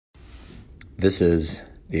This is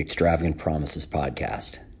the Extravagant Promises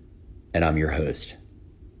Podcast, and I'm your host,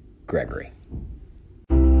 Gregory.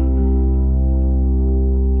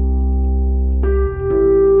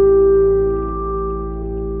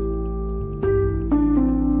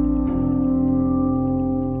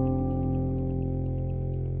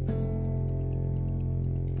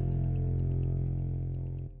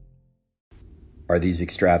 Are these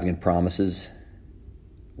extravagant promises?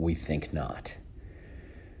 We think not.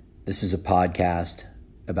 This is a podcast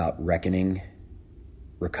about reckoning,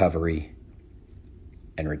 recovery,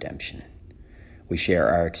 and redemption. We share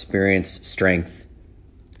our experience, strength,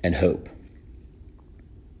 and hope.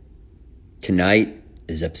 Tonight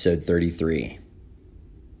is episode 33,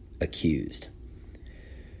 Accused.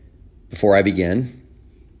 Before I begin,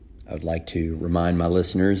 I would like to remind my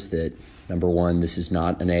listeners that, number one, this is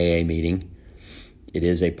not an AA meeting. It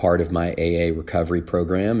is a part of my AA recovery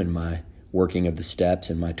program and my working of the steps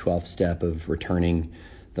and my 12th step of returning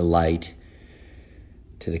the light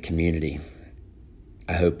to the community.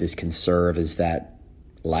 I hope this can serve as that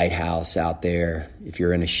lighthouse out there. If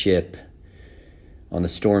you're in a ship on the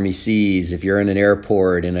stormy seas, if you're in an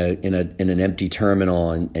airport in an empty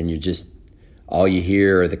terminal and you just, all you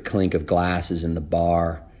hear are the clink of glasses in the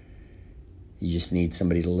bar, you just need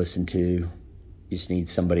somebody to listen to. You just need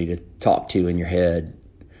somebody to talk to in your head.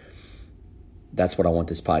 That's what I want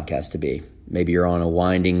this podcast to be. Maybe you're on a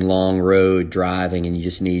winding, long road driving, and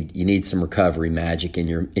you need some recovery magic in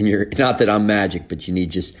your. Not that I'm magic, but you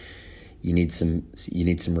need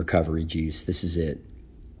some recovery juice. This is it.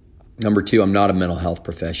 Number two, I'm not a mental health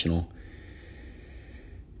professional,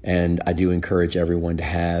 and I do encourage everyone to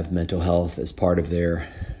have mental health as part of their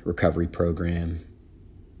recovery program.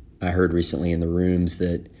 I heard recently in the rooms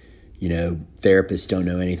that, therapists don't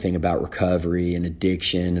know anything about recovery and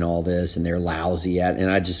addiction and all this, and they're lousy at it.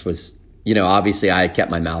 And I just was, obviously I had kept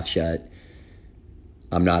my mouth shut.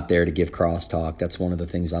 I'm not there to give crosstalk. That's one of the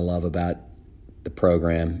things I love about the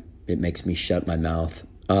program. It makes me shut my mouth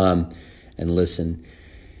and listen.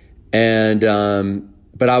 And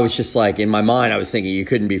but I was just like, in my mind, I was thinking you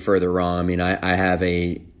couldn't be further wrong. I mean, I have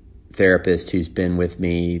a therapist who's been with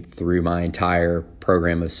me through my entire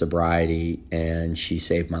program of sobriety, and she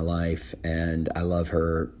saved my life, and I love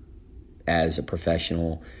her as a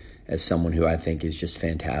professional, as someone who I think is just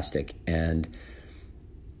fantastic, and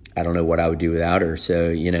I don't know what I would do without her.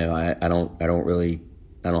 So I don't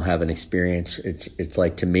have an experience. It's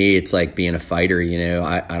like, to me, it's like being a fighter.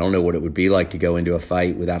 I don't know what it would be like to go into a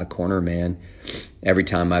fight without a corner man. Every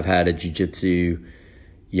time I've had a jiu-jitsu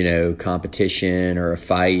competition or a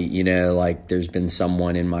fight, like there's been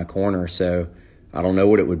someone in my corner. So I don't know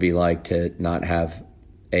what it would be like to not have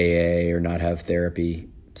AA or not have therapy.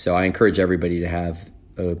 So I encourage everybody to have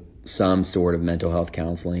some sort of mental health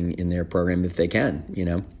counseling in their program if they can,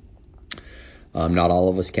 Not all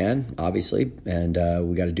of us can, obviously, and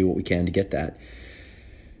we got to do what we can to get that.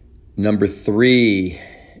 Number three,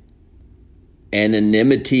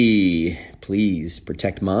 anonymity. Please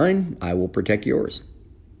protect mine. I will protect yours.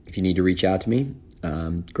 If you need to reach out to me,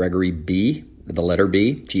 Gregory B, the letter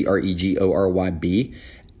B, GREGORYB,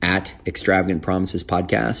 at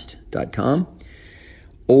extravagantpromisespodcast.com,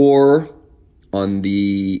 or on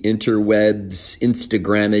the interwebs,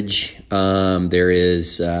 Instagrammage, there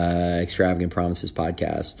is Extravagant Promises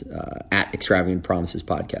Podcast, at Extravagant Promises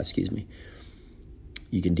Podcast, excuse me.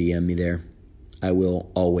 You can DM me there. I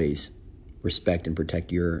will always respect and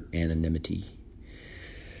protect your anonymity.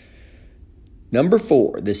 Number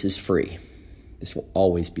four, this is free. This will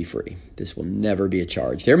always be free. This will never be a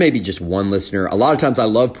charge. There may be just one listener. A lot of times I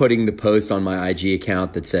love putting the post on my IG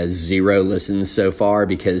account that says 0 listens so far,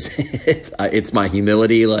 because it's my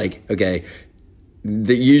humility. Like, okay,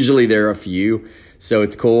 usually there are a few, so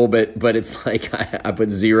it's cool, but it's like I put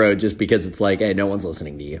 0 just because it's like, hey, no one's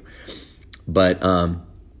listening to you. But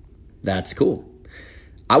that's cool.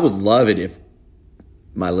 I would love it if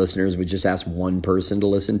my listeners would just ask one person to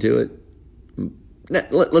listen to it. Now,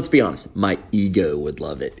 let's be honest, my ego would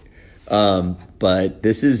love it. But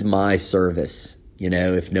this is my service.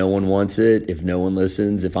 If no one wants it, if no one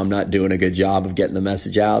listens, if I'm not doing a good job of getting the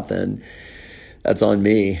message out, then that's on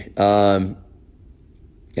me.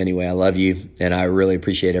 Anyway, I love you, and I really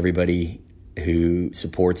appreciate everybody who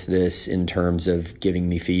supports this in terms of giving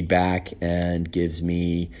me feedback and gives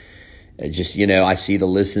me just, I see the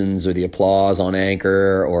listens or the applause on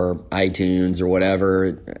Anchor or iTunes or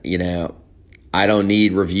whatever. I don't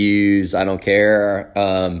need reviews. I don't care.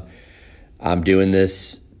 I'm doing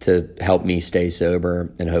this to help me stay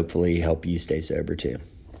sober and hopefully help you stay sober too.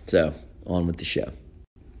 So on with the show.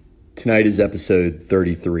 Tonight is episode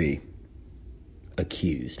 33,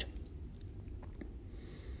 Accused.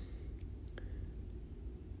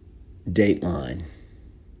 Dateline,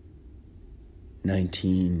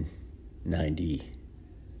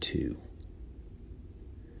 1992.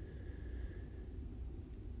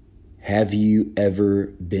 Have you ever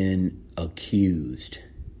been accused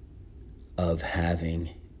of having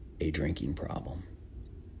a drinking problem?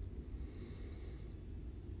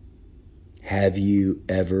 Have you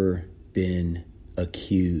ever been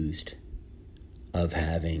accused of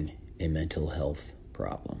having a mental health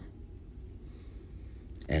problem?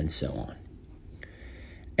 And so on.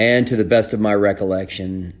 And to the best of my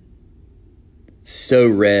recollection, so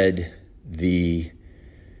read the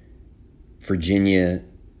Virginia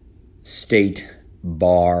State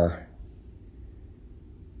Bar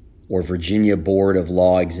or Virginia Board of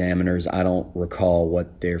Law Examiners. I don't recall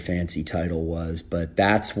what their fancy title was, but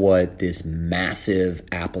that's what this massive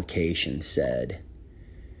application said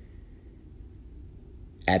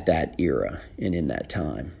at that era and in that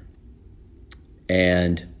time.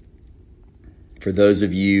 And for those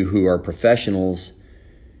of you who are professionals,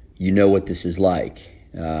 you know what this is like.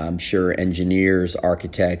 I'm sure engineers,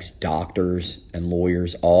 architects, doctors, and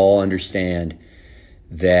lawyers all understand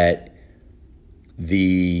that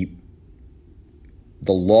the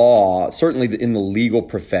law, certainly in the legal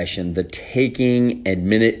profession, the taking,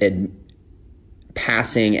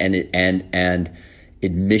 passing, and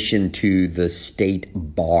admission to the state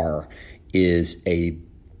bar is a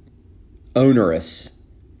onerous,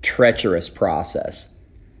 treacherous process.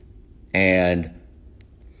 And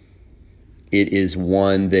it is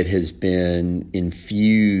one that has been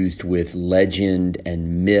infused with legend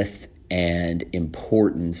and myth and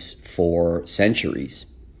importance for centuries.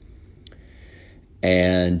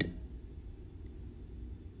 And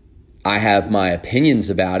I have my opinions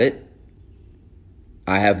about it.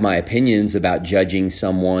 I have my opinions about judging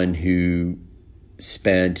someone who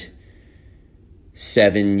spent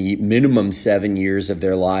minimum 7 years of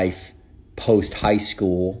their life post high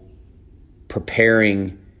school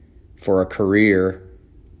preparing for a career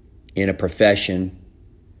in a profession,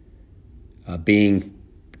 being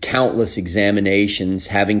countless examinations,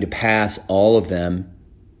 having to pass all of them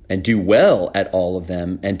and do well at all of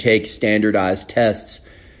them and take standardized tests.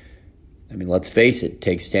 I mean, let's face it,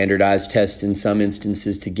 take standardized tests in some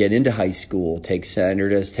instances to get into high school, take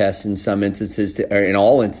standardized tests in some instances, or in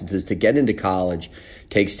all instances, to get into college,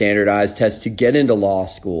 take standardized tests to get into law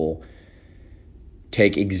school,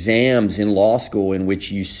 take exams in law school in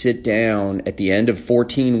which you sit down at the end of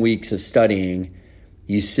 14 weeks of studying,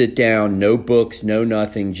 you sit down, no books, no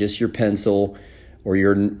nothing, just your pencil or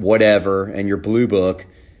your whatever and your blue book.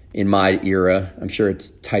 In my era, I'm sure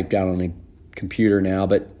it's typed out on a computer now,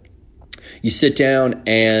 but you sit down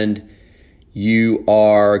and you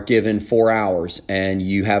are given 4 hours and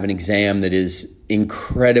you have an exam that is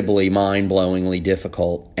incredibly mind-blowingly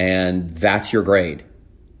difficult, and that's your grade.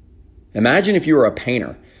 Imagine if you were a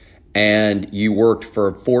painter and you worked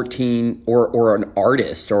for 14 or an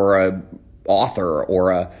artist or a author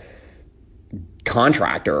or a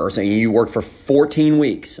contractor or something. You worked for 14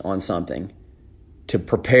 weeks on something to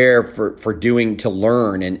prepare to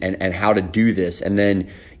learn and how to do this. And then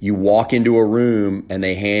you walk into a room and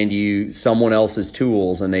they hand you someone else's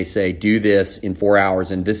tools and they say, do this in 4 hours.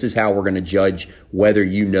 And this is how we're going to judge whether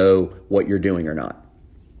you know what you're doing or not.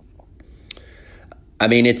 I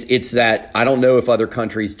mean, it's that, I don't know if other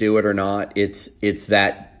countries do it or not. It's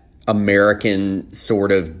that American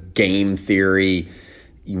sort of game theory,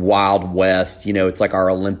 Wild West, it's like our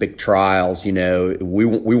Olympic trials, we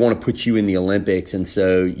want to put you in the Olympics. And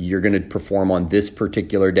so you're going to perform on this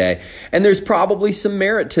particular day. And there's probably some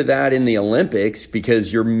merit to that in the Olympics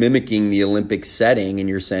because you're mimicking the Olympic setting and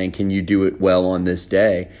you're saying, can you do it well on this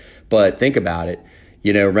day? But think about it.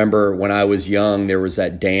 Remember when I was young, there was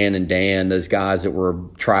that Dan and Dan, those guys that were,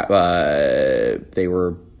 they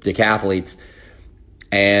were decathletes.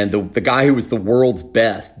 And the guy who was the world's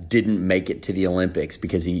best didn't make it to the Olympics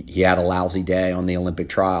because he had a lousy day on the Olympic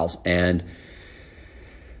trials. And,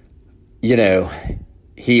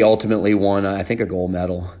 he ultimately won, I think, a gold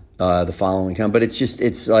medal the following time. But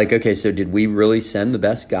it's like, okay, so did we really send the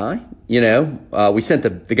best guy? We sent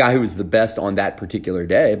the guy who was the best on that particular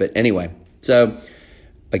day. But anyway, so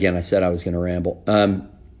again, I said I was going to ramble.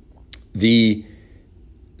 The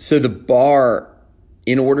bar...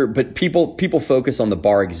 but people focus on the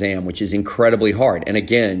bar exam, which is incredibly hard. And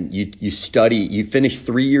again, you study, you finish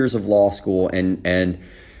 3 years of law school and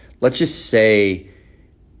let's just say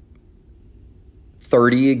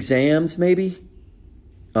 30 exams maybe,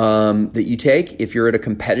 that you take. If you're at a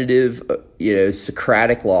competitive,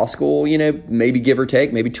 Socratic law school, maybe give or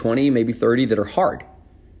take, maybe 20, maybe 30 that are hard.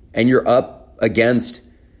 And you're up against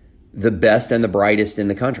the best and the brightest in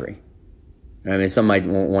the country. I mean, some might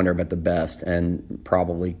wonder about the best, and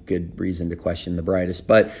probably good reason to question the brightest.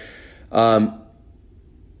 But,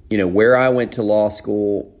 where I went to law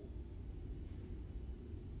school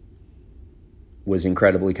was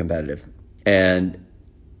incredibly competitive. And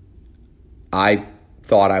I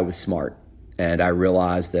thought I was smart. And I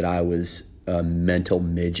realized that I was a mental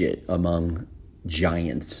midget among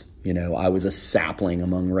giants. I was a sapling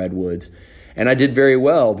among redwoods. And I did very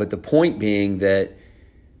well. But the point being that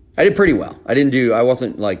I did pretty well. I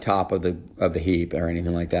wasn't like top of the heap or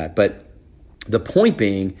anything like that. But the point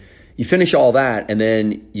being, you finish all that, and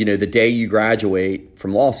then, the day you graduate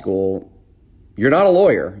from law school, you're not a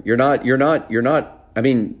lawyer. You're not, I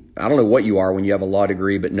mean, I don't know what you are when you have a law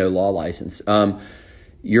degree but no law license.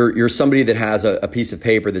 You're somebody that has a piece of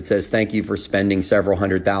paper that says, thank you for spending several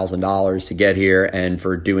 $100,000 to get here and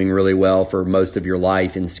for doing really well for most of your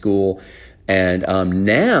life in school. And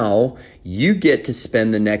now you get to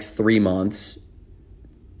spend the next 3 months,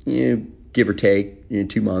 give or take,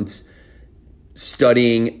 2 months,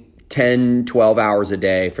 studying 10, 12 hours a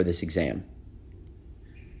day for this exam.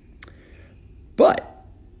 But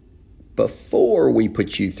before we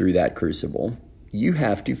put you through that crucible, you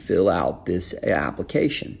have to fill out this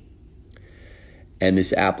application. And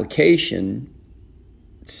this application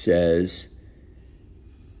says,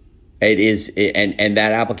 and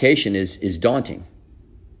that application is daunting.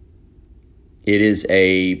 It is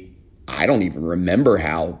I don't even remember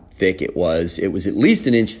how thick it was. It was at least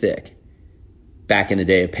an inch thick. Back in the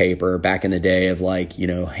day of paper, back in the day of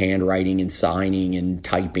handwriting and signing and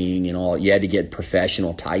typing and all. You had to get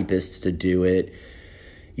professional typists to do it.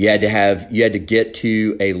 You had to get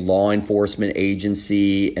to a law enforcement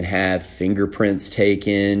agency and have fingerprints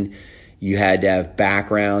taken. You had to have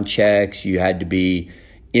background checks. You had to be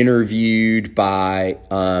interviewed by,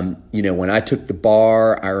 when I took the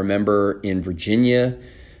bar, I remember in Virginia,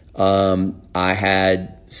 I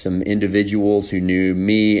had some individuals who knew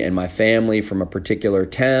me and my family from a particular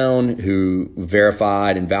town who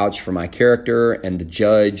verified and vouched for my character, and the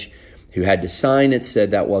judge who had to sign it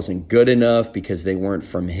said that wasn't good enough because they weren't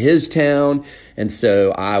from his town. And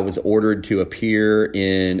so I was ordered to appear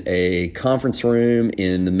in a conference room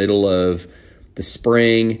in the middle of the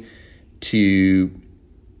spring to,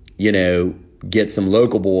 get some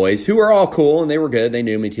local boys who were all cool, and they were good. They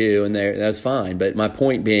knew me too, and that's fine. But my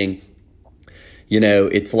point being,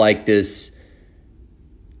 it's like this,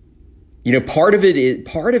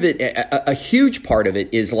 a huge part of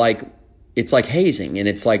it is it's like hazing, and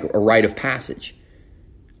it's like a rite of passage.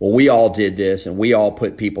 Well, we all did this, and we all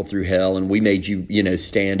put people through hell, and we made you,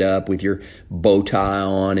 stand up with your bow tie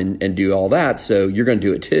on and do all that. So you're going to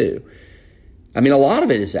do it too. I mean, a lot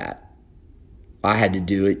of it is that. I had to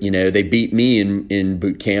do it. They beat me in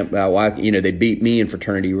boot camp. They beat me in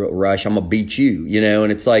fraternity rush. I'm going to beat you,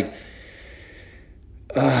 and it's like,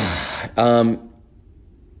 I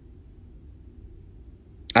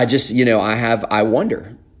just, I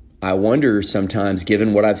wonder sometimes,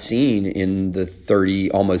 given what I've seen in the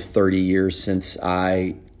almost 30 years since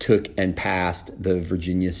I took and passed the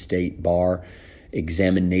Virginia State Bar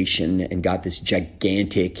examination and got this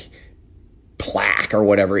gigantic plaque or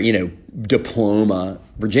whatever, diploma.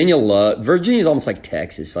 Virginia's almost like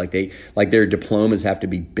Texas. Like their diplomas have to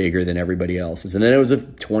be bigger than everybody else's. And then it was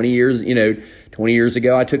 20 years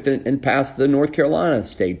ago, I took and passed the North Carolina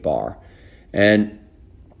State Bar. And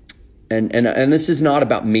this is not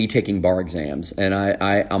about me taking bar exams. And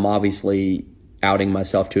I'm obviously outing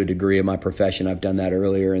myself to a degree of my profession. I've done that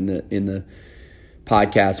earlier in the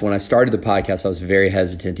podcast. When I started the podcast, I was very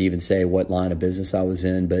hesitant to even say what line of business I was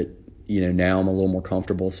in, but now I'm a little more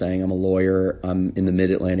comfortable saying I'm a lawyer. I'm in the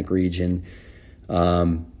Mid-Atlantic region.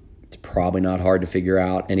 It's probably not hard to figure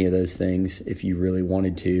out any of those things if you really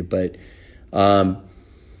wanted to. But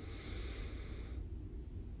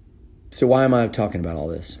so why am I talking about all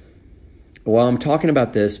this? Well, I'm talking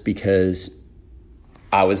about this because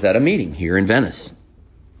I was at a meeting here in Venice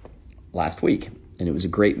last week, and it was a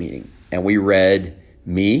great meeting. And we read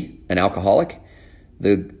Me, an Alcoholic,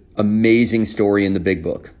 the amazing story in the Big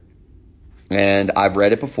Book. And I've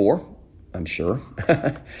read it before, I'm sure.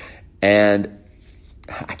 And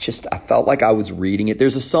I felt like I was reading it.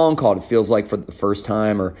 There's a song called It Feels Like for the First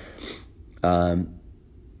Time, or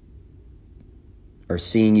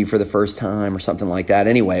Seeing You for the First Time, or something like that.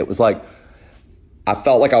 Anyway, it was like, I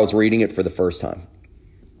felt like I was reading it for the first time.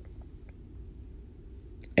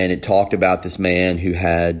 And it talked about this man who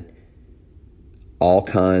had all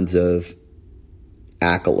kinds of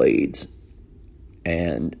accolades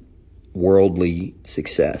and worldly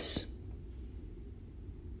success,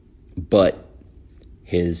 but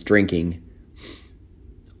his drinking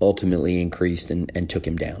ultimately increased and took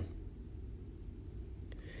him down.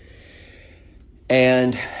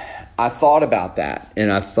 And I thought about that,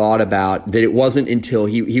 and I thought about that it wasn't until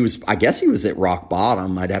he was, I guess he was at rock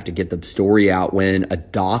bottom. I'd have to get the story out, when a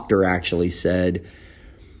doctor actually said,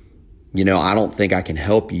 I don't think I can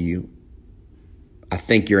help you. I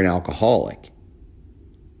think you're an alcoholic.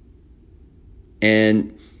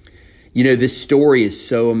 And, this story is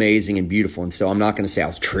so amazing and beautiful. And so I'm not going to say I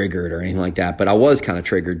was triggered or anything like that, but I was kind of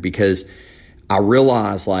triggered because I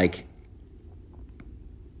realized, like,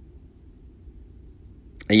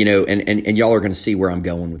 and y'all are going to see where I'm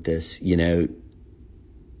going with this.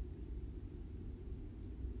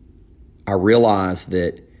 I realized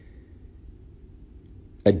that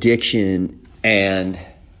addiction and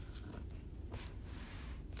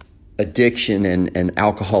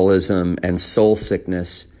alcoholism and soul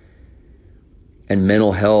sickness and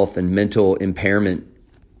mental health and mental impairment,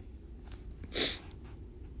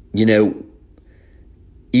 even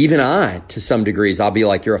I, to some degrees, I'll be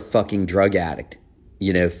like, you're a fucking drug addict.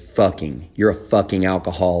 You're a fucking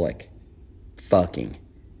alcoholic. Fucking.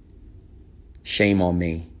 Shame on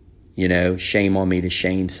me. Shame on me to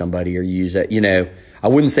shame somebody or use it. I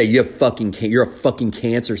wouldn't say you're a fucking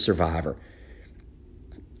cancer survivor.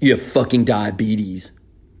 You have fucking diabetes.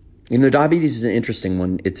 The diabetes is an interesting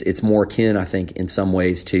one. It's more akin, I think, in some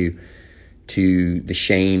ways to the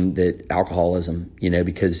shame that alcoholism,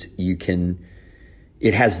 because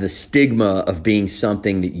it has the stigma of being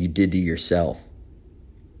something that you did to yourself.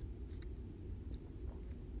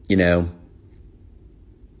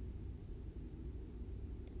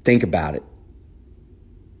 Think about it.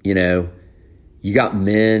 You got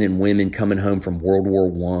men and women coming home from World War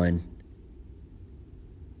I.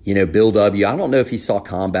 Bill W., I don't know if he saw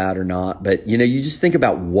combat or not, but, you just think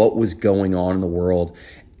about what was going on in the world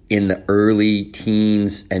in the early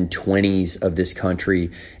teens and 20s of this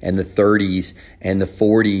country, and the 30s and the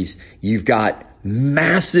 40s. You've got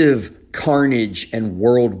massive carnage and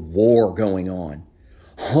world war going on.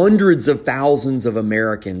 Hundreds of thousands of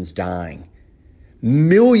Americans dying.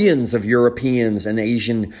 Millions of Europeans and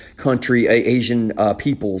Asian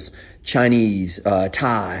peoples, Chinese,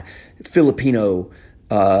 Thai, Filipino,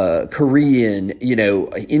 Korean,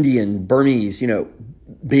 Indian, Burmese,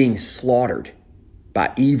 being slaughtered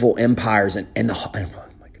by evil empires and the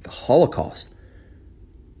Holocaust.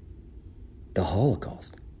 The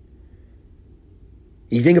Holocaust.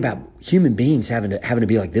 You think about human beings having to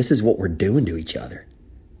be like, this is what we're doing to each other.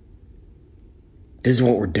 This is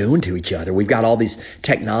what we're doing to each other. We've got all these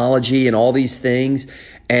technology and all these things,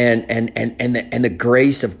 and the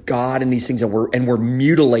grace of God and these things, and we're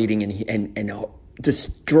mutilating and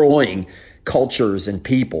destroying cultures and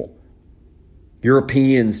people.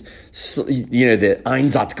 Europeans, the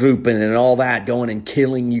Einsatzgruppen and all that, going and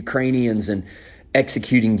killing Ukrainians and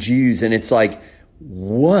executing Jews, and it's like,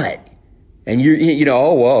 what? And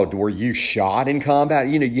were you shot in combat?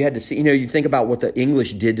 You had to see, you think about what the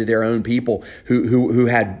English did to their own people who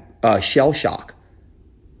had shell shock.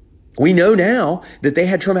 We know now that they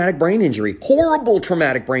had traumatic brain injury, horrible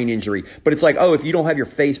traumatic brain injury. But it's like, if you don't have your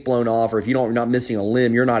face blown off, or if you're not missing a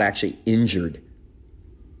limb, you're not actually injured.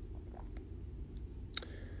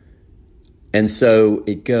 And so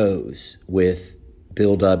it goes with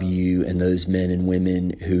Bill W. and those men and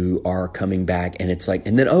women who are coming back. And it's like,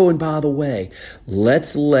 and then, and by the way,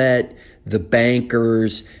 let's let the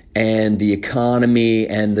bankers and the economy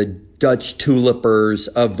and the Dutch tulipers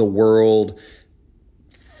of the world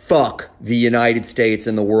fuck the United States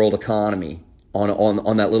and the world economy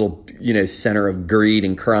on that little, center of greed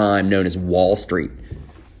and crime known as Wall Street.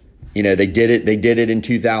 They did it in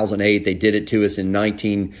 2008. They did it to us in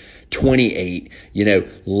 1928.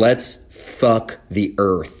 Let's fuck the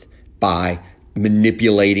earth by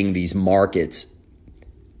manipulating these markets.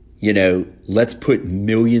 Let's put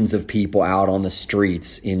millions of people out on the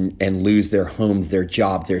streets and lose their homes, their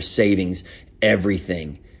jobs, their savings,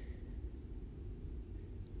 everything.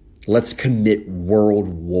 Let's commit world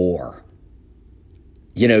war.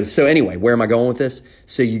 So anyway, where am I going with this?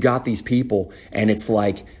 So you got these people, and it's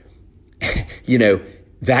like,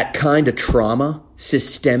 that kind of trauma,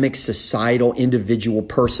 systemic, societal, individual,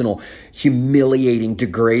 personal, humiliating,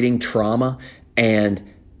 degrading trauma, and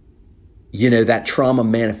that trauma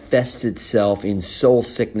manifests itself in soul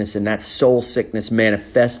sickness, and that soul sickness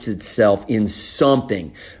manifests itself in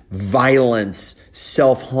something: violence,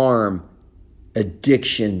 self-harm,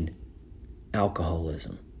 addiction,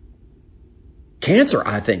 alcoholism. Cancer,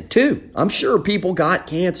 I think, too. I'm sure people got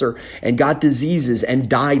cancer and got diseases and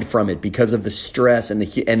died from it because of the stress and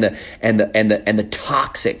the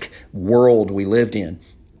toxic world we lived in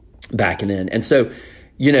back then. And so,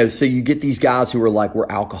 so you get these guys who are like, we're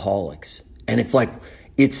alcoholics. And it's like,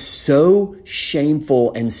 It's so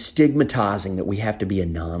shameful and stigmatizing that we have to be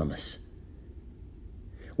anonymous.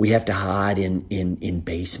 We have to hide in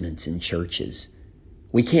basements in churches.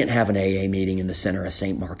 We can't have an AA meeting in the center of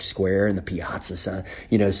St. Mark's Square in the Piazza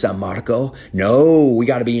San Marco. No, we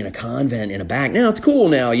got to be in a convent in a back. Now, it's cool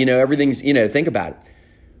now. Everything's, think about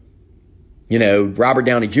it. Robert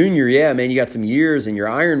Downey Jr., yeah, man, you got some years and you're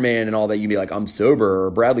Iron Man and all that. You'd be like, I'm sober.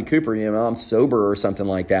 Or Bradley Cooper, I'm sober or something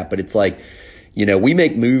like that. But it's like, we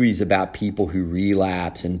make movies about people who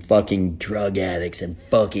relapse and fucking drug addicts and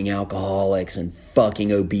fucking alcoholics and fucking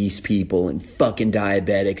obese people and fucking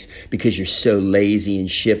diabetics because you're so lazy and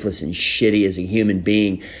shiftless and shitty as a human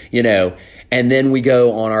being, And then we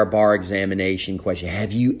go on our bar examination question.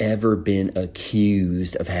 Have you ever been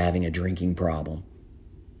accused of having a drinking problem?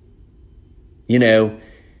 And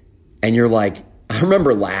you're like, I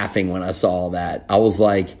remember laughing when I saw that. I was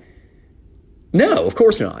like, no, of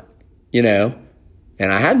course not.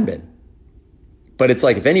 And I hadn't been. But it's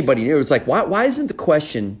like, if anybody knew, it's like, why isn't the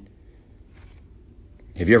question,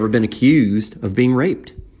 have you ever been accused of being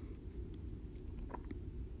raped?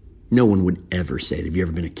 No one would ever say that. Have you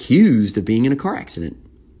ever been accused of being in a car accident?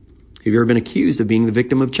 Have you ever been accused of being the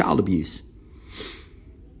victim of child abuse?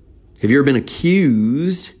 Have you ever been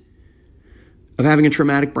accused of having a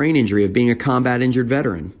traumatic brain injury, of being a combat injured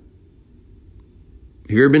veteran?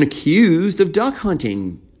 Have you ever been accused of duck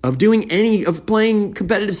hunting, of playing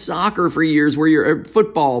competitive soccer for years where you're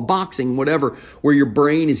football, boxing, whatever, where your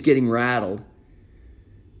brain is getting rattled?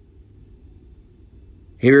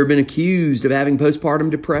 Have you ever been accused of having postpartum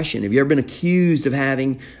depression? Have you ever been accused of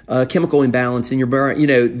having a chemical imbalance in your brain?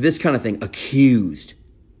 This kind of thing. Accused.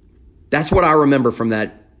 That's what I remember from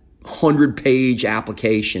that 100-page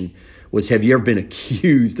application was, have you ever been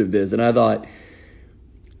accused of this? And I thought,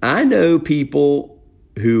 I know people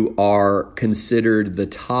who are considered the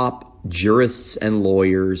top jurists and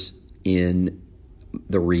lawyers in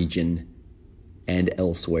the region and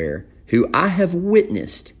elsewhere, who I have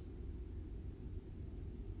witnessed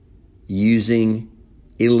using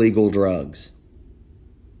illegal drugs,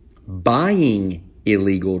 buying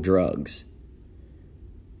illegal drugs,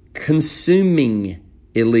 consuming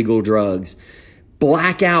illegal drugs,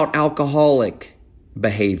 blackout alcoholic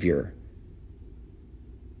behavior,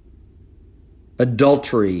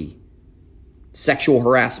 adultery, sexual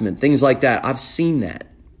harassment, things like that. I've seen that.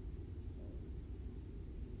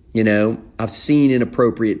 I've seen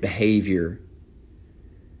inappropriate behavior.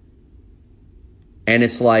 And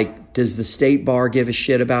it's like, does the state bar give a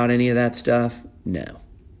shit about any of that stuff? No.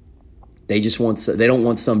 They don't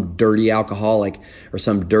want some dirty alcoholic or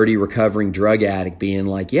some dirty recovering drug addict being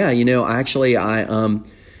like, yeah,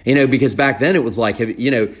 because back then it was like,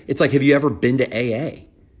 it's like, have you ever been to AA?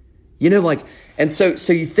 And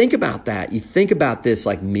so you think about that. You think about this,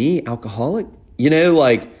 like, me, alcoholic, no,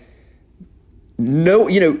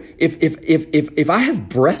 if I have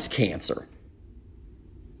breast cancer,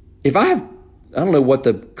 I don't know what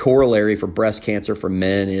the corollary for breast cancer for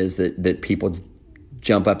men is that people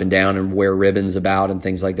jump up and down and wear ribbons about and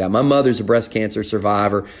things like that. My mother's a breast cancer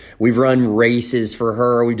survivor. We've run races for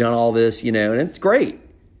her. We've done all this, and it's great.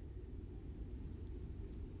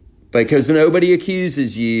 Because nobody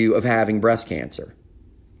accuses you of having breast cancer.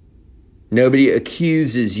 Nobody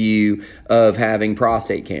accuses you of having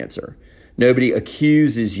prostate cancer. Nobody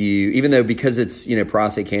accuses you, even though because it's,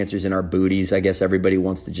 prostate cancer's in our booties, I guess everybody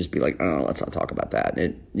wants to just be like, oh, let's not talk about that.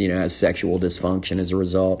 And it, has sexual dysfunction as a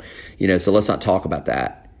result, so let's not talk about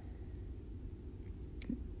that.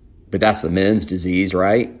 But that's the men's disease,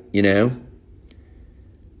 right? And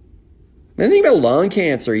think about lung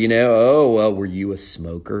cancer, oh, well, were you a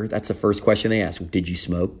smoker? That's the first question they ask. Did you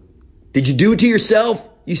smoke? Did you do it to yourself,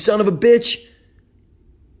 you son of a bitch?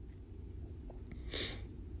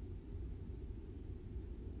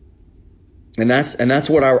 And that's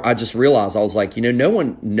what I just realized. I was like, no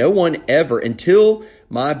one ever, until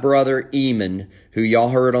my brother Eamon, who y'all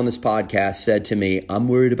heard on this podcast, said to me, I'm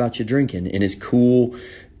worried about you drinking, in his cool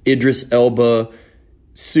Idris Elba,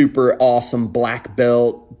 super awesome black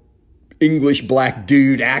belt, English black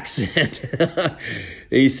dude accent.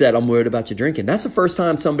 He said, I'm worried about you drinking. That's the first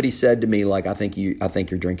time somebody said to me, like, I think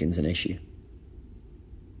your drinking's an issue.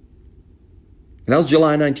 And that was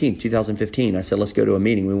July 19th, 2015. I said, let's go to a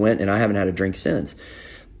meeting. We went, and I haven't had a drink since.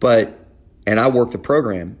 And I worked the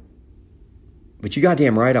program. But you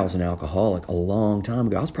goddamn right, I was an alcoholic a long time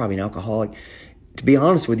ago. I was probably an alcoholic. To be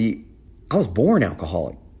honest with you, I was born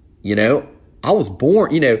alcoholic. I was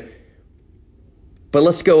born, But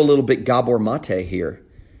let's go a little bit Gabor Mate here.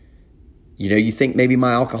 You think maybe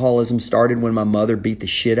my alcoholism started when my mother beat the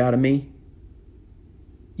shit out of me?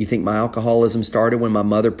 You think my alcoholism started when my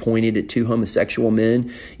mother pointed at two homosexual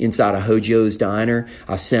men inside a Hojo's diner?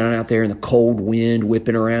 I was sitting out there in the cold wind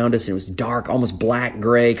whipping around us, and it was dark, almost black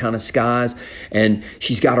gray kind of skies. And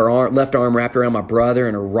she's got her left arm wrapped around my brother,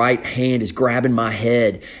 and her right hand is grabbing my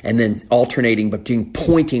head and then alternating between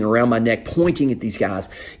pointing around my neck, pointing at these guys,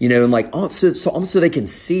 and like, so they can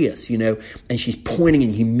see us, and she's pointing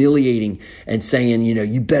and humiliating and saying,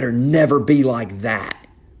 you better never be like that.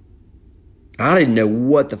 I didn't know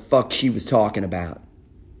what the fuck she was talking about.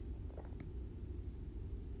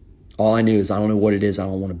 All I knew is I don't know what it is. I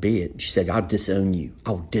don't want to be it. She said, I'll disown you.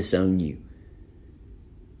 I'll disown you.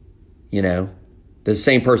 The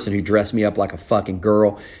same person who dressed me up like a fucking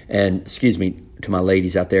girl, and excuse me to my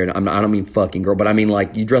ladies out there, and I don't mean fucking girl, but I mean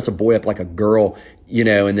like you dress a boy up like a girl,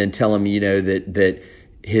 and then tell him, that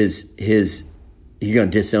his you're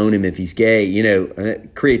going to disown him if he's gay,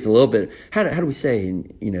 it creates a little bit, how do we say,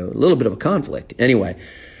 a little bit of a conflict. Anyway,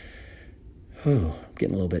 I'm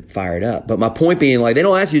getting a little bit fired up. But my point being, like, they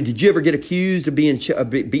don't ask you, did you ever get accused of being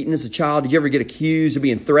beaten as a child? Did you ever get accused of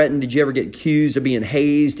being threatened? Did you ever get accused of being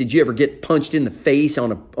hazed? Did you ever get punched in the face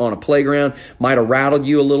on a playground? Might have rattled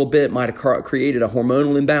you a little bit, might have created a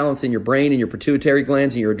hormonal imbalance in your brain and your pituitary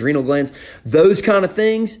glands and your adrenal glands. Those kind of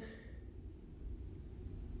things.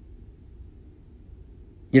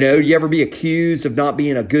 Do you ever be accused of not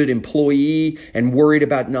being a good employee and worried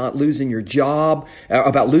about not losing your job,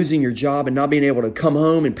 and not being able to come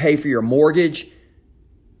home and pay for your mortgage?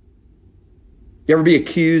 You ever be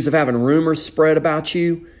accused of having rumors spread about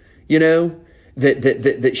you,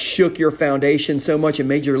 that shook your foundation so much and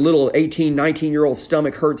made your little 18, 19-year-old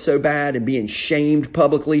stomach hurt so bad, and being shamed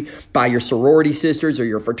publicly by your sorority sisters or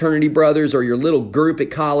your fraternity brothers or your little group at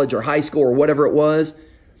college or high school or whatever it was?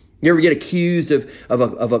 You ever get accused of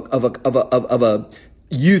a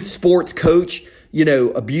youth sports coach,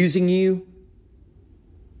 abusing you?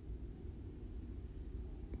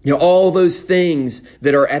 All those things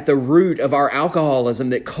that are at the root of our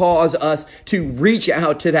alcoholism that cause us to reach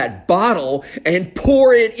out to that bottle and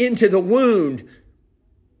pour it into the wound.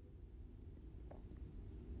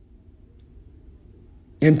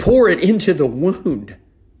 And pour it into the wound.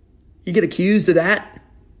 You get accused of that?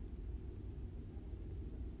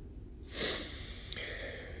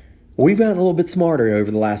 We've gotten a little bit smarter over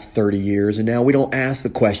the last 30 years, and now we don't ask the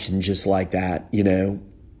question just like that,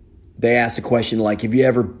 They ask the question like, have you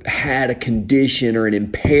ever had a condition or an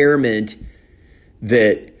impairment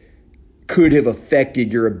that could have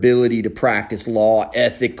affected your ability to practice law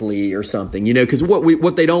ethically or something, Because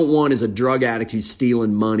what they don't want is a drug addict who's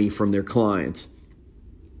stealing money from their clients.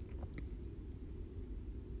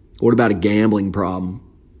 What about a gambling problem?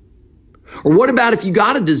 Or what about if you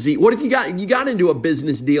got a disease? What if you got into a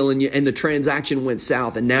business deal and the transaction went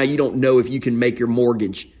south and now you don't know if you can make your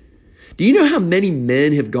mortgage? Do you know how many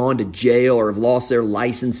men have gone to jail or have lost their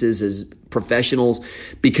licenses as professionals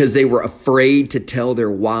because they were afraid to tell their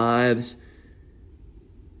wives,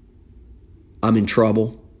 I'm in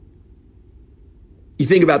trouble? You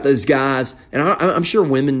think about those guys, and I'm sure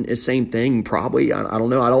women, the same thing, probably. I don't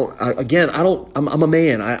know. I'm a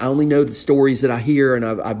man. I only know the stories that I hear and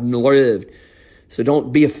I've lived. So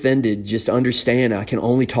don't be offended. Just understand I can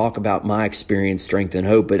only talk about my experience, strength, and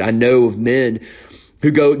hope. But I know of men who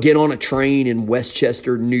get on a train in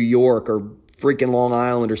Westchester, New York, or freaking Long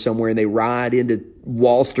Island or somewhere, and they ride into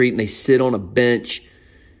Wall Street and they sit on a bench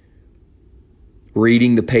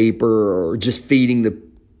reading the paper or just feeding the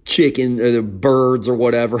chicken or the birds or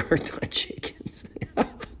whatever, not chickens, and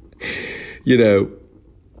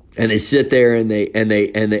they sit there and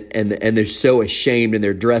they're so ashamed, and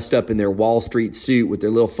they're dressed up in their Wall Street suit with their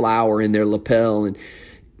little flower in their lapel and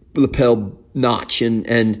lapel notch and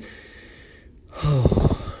then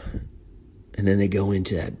they go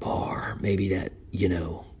into that bar, maybe that,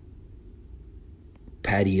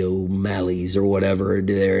 Patio O'Malley's or whatever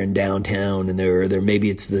there in downtown, and they're maybe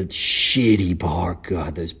it's the shitty bar.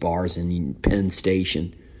 God, those bars in Penn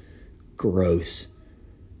Station, gross.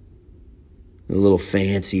 A little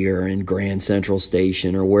fancier in Grand Central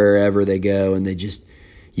Station or wherever they go, and they just,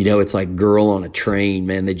 it's like Girl on a Train,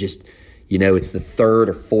 man. They just, it's the third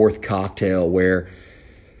or fourth cocktail where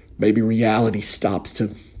maybe reality stops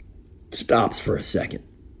for a second.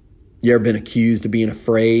 You ever been accused of being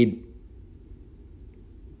afraid?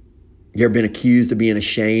 You ever been accused of being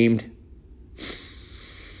ashamed?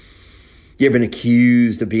 You ever been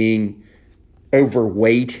accused of being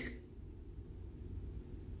overweight?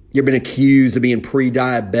 You ever been accused of being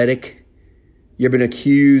pre-diabetic? You ever been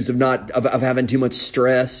accused of having too much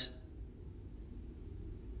stress?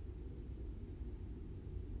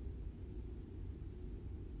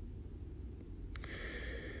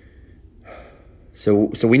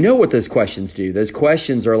 So we know what those questions do. Those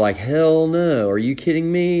questions are like, hell no, are you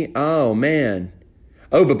kidding me? Oh man.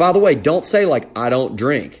 Oh, but by the way, don't say like, I don't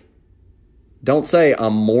drink. Don't say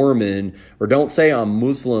I'm Mormon, or don't say I'm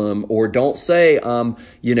Muslim, or don't say I'm,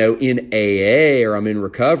 in AA or I'm in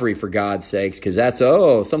recovery, for God's sakes, because that's,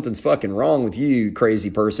 something's fucking wrong with you,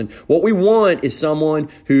 crazy person. What we want is someone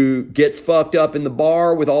who gets fucked up in the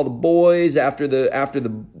bar with all the boys after the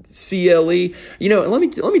CLE.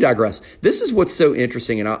 Let me digress. This is what's so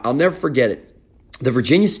interesting, and I'll never forget it. The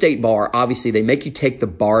Virginia State Bar, obviously, they make you take the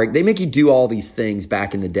bar. They make you do all these things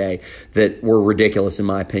back in the day that were ridiculous, in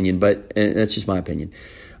my opinion, but that's just my opinion.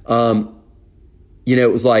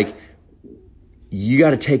 It was like, you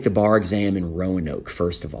got to take the bar exam in Roanoke,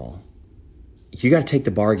 first of all. You got to take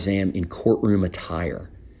the bar exam in courtroom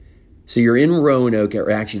attire. So you're in Roanoke,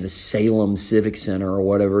 or actually the Salem Civic Center or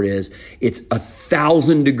whatever it is. It's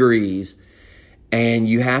 1,000 degrees, and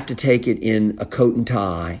you have to take it in a coat and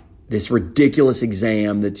tie. This ridiculous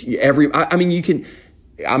exam that's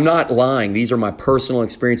I'm not lying. These are my personal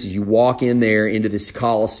experiences. You walk in there into this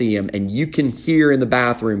Coliseum and you can hear in the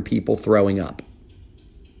bathroom people throwing up.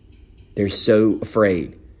 They're so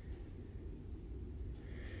afraid.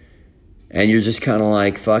 And you're just kind of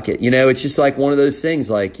like, fuck it. It's just like one of those things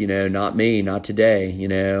like, not me, not today.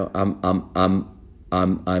 I'm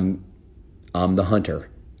the hunter,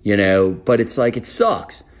 but it's like, it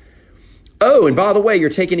sucks. Oh, and by the way, you're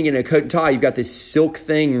taking it in a coat and tie. You've got this silk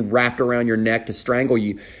thing wrapped around your neck to strangle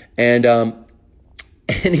you. And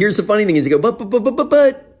here's the funny thing is they go, but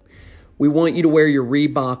we want you to wear your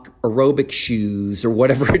Reebok aerobic shoes or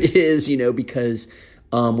whatever it is, because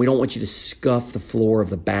we don't want you to scuff the floor of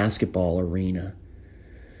the basketball arena.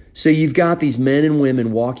 So you've got these men and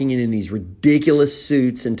women walking in these ridiculous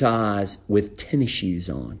suits and ties with tennis shoes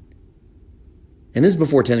on. And this is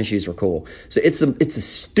before tennis shoes were cool. So it's the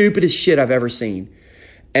stupidest shit I've ever seen.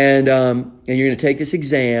 And you're going to take this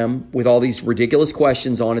exam with all these ridiculous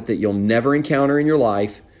questions on it that you'll never encounter in your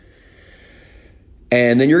life.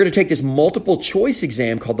 And then you're going to take this multiple choice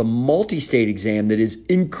exam called the multi-state exam that is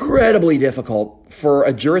incredibly difficult for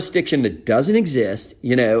a jurisdiction that doesn't exist,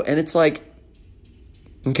 and it's like,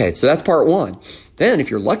 okay, so that's part one. Then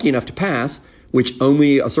if you're lucky enough to pass, which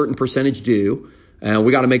only a certain percentage do,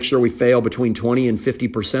 we got to make sure we fail between 20 and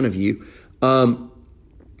 50% of you.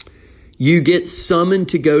 You get summoned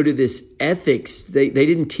to go to this ethics. They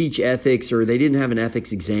didn't teach ethics, or they didn't have an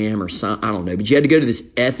ethics exam or something. I don't know. But you had to go to this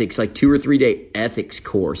ethics, like 2 or 3 day ethics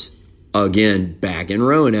course. Again, back in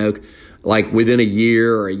Roanoke, like within a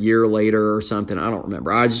year or a year later or something. I don't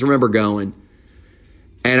remember. I just remember going.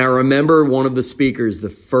 And I remember one of the speakers,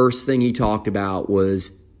 the first thing he talked about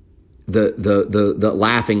was the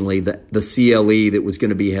laughingly, the CLE that was going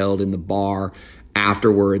to be held in the bar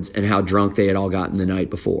afterwards, and how drunk they had all gotten the night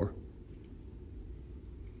before.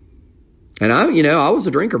 And I was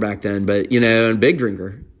a drinker back then, but, and a big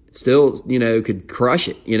drinker, still, could crush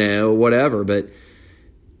it, whatever. But,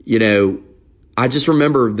 I just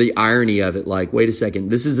remember the irony of it. Like, wait a second,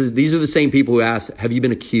 these are the same people who ask, have you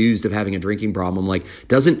been accused of having a drinking problem? Like,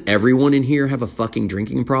 doesn't everyone in here have a fucking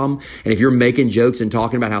drinking problem? And if you're making jokes and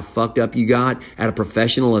talking about how fucked up you got at a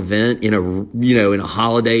professional event in a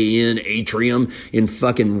Holiday Inn atrium in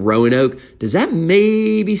fucking Roanoke, does that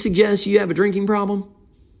maybe suggest you have a drinking problem?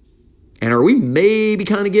 And are we maybe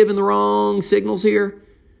kind of giving the wrong signals here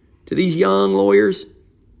to these young lawyers?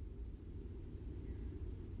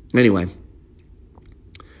 Anyway.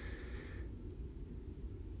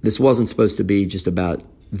 This wasn't supposed to be just about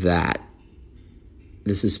that.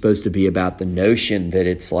 This is supposed to be about the notion that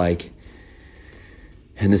it's like,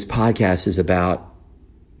 and this podcast is about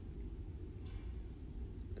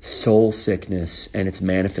soul sickness and its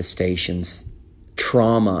manifestations,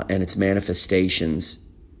 trauma and its manifestations.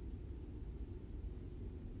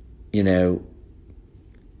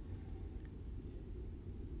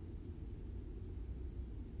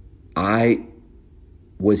 I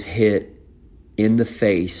was hit in the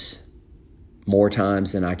face more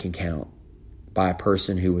times than I can count by a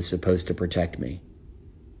person who was supposed to protect me.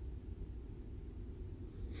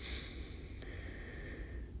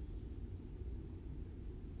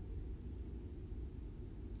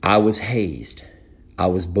 I was hazed. I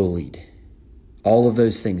was bullied. All of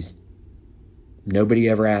those things. Nobody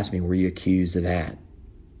ever asked me, were you accused of that?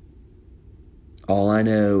 All I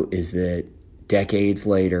know is that decades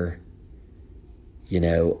later,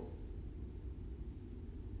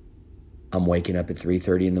 I'm waking up at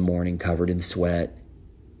 3:30 in the morning, covered in sweat,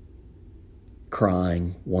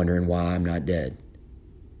 crying, wondering why I'm not dead.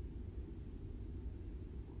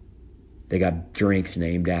 They got drinks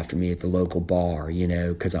named after me at the local bar,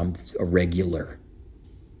 because I'm a regular.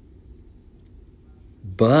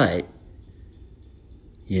 But,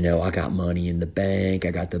 I got money in the bank.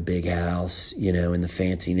 I got the big house, in the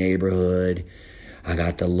fancy neighborhood. I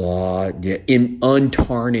got the law, in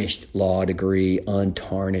untarnished law degree,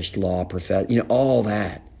 untarnished law profession, all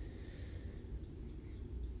that.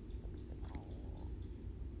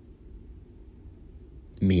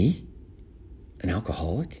 Me? An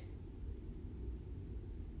alcoholic?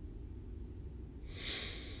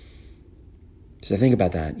 So think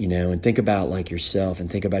about that, and think about like yourself and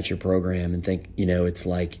think about your program and think, it's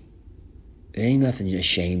like, there ain't nothing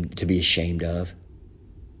to be ashamed of.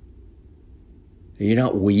 You're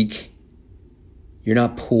not weak. You're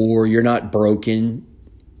not poor. You're not broken.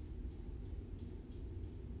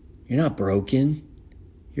 You're not broken.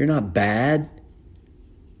 You're not bad.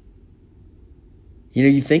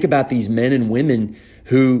 You think about these men and women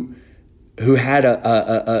who had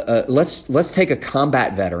let's take a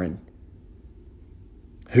combat veteran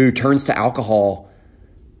who turns to alcohol.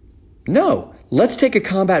 No, let's take a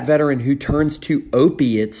combat veteran who turns to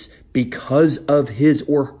opiates because of his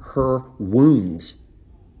or her wounds.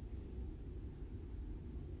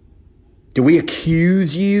 Do we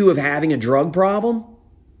accuse you of having a drug problem?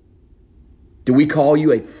 Do we call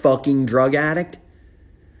you a fucking drug addict?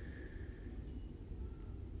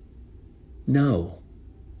 No.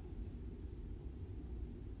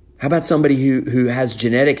 How about somebody who has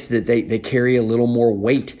genetics that they carry a little more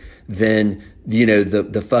weight than,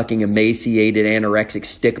 the fucking emaciated anorexic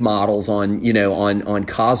stick models on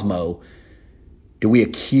Cosmo? Do we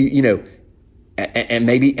accuse, and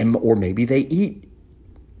maybe they eat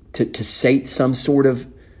to sate some sort of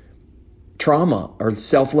trauma or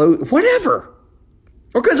self-loathing, whatever.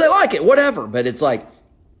 Or because they like it, whatever. But it's like,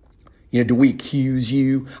 do we accuse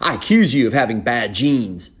you? I accuse you of having bad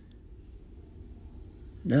genes.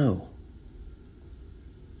 No.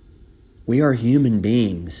 We are human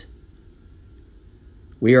beings.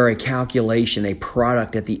 We are a calculation, a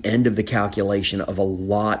product at the end of the calculation of a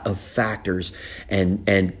lot of factors and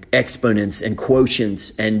exponents and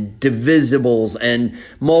quotients and divisibles and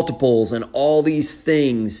multiples and all these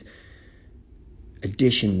things,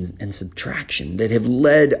 addition and subtraction, that have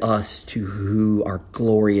led us to who our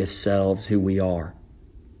glorious selves, who we are.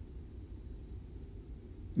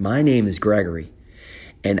 My name is Gregory,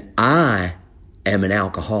 and I am an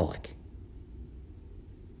alcoholic.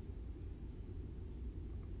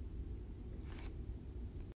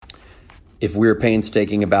 If we are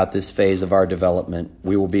painstaking about this phase of our development,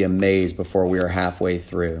 we will be amazed before we are halfway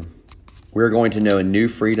through. We are going to know a new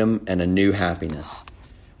freedom and a new happiness.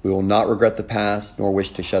 We will not regret the past nor wish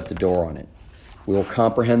to shut the door on it. We will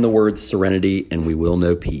comprehend the words serenity and we will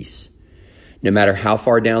know peace. No matter how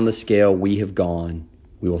far down the scale we have gone,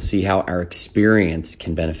 we will see how our experience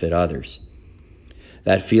can benefit others.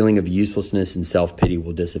 That feeling of uselessness and self-pity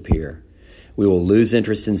will disappear. We will lose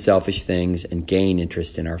interest in selfish things and gain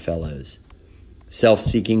interest in our fellows.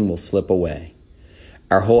 Self-seeking will slip away.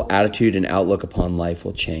 Our whole attitude and outlook upon life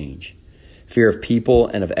will change. Fear of people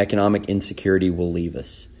and of economic insecurity will leave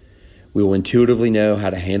us. We will intuitively know how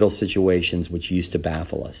to handle situations which used to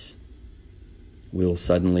baffle us. We will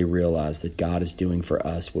suddenly realize that God is doing for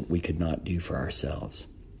us what we could not do for ourselves.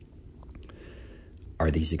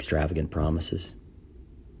 Are these extravagant promises?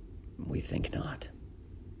 We think not.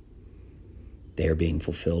 They are being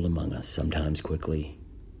fulfilled among us, sometimes quickly,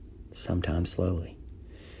 sometimes slowly.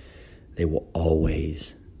 They will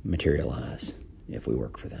always materialize if we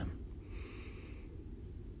work for them.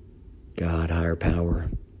 God, higher power,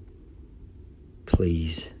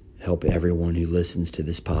 please help everyone who listens to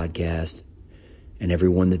this podcast and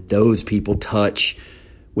everyone that those people touch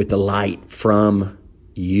with the light from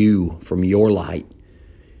you, from your light,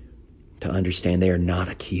 to understand they are not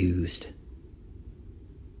accused.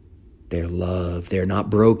 They're loved. They're not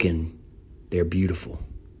broken. They're beautiful.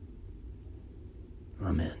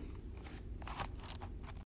 Amen.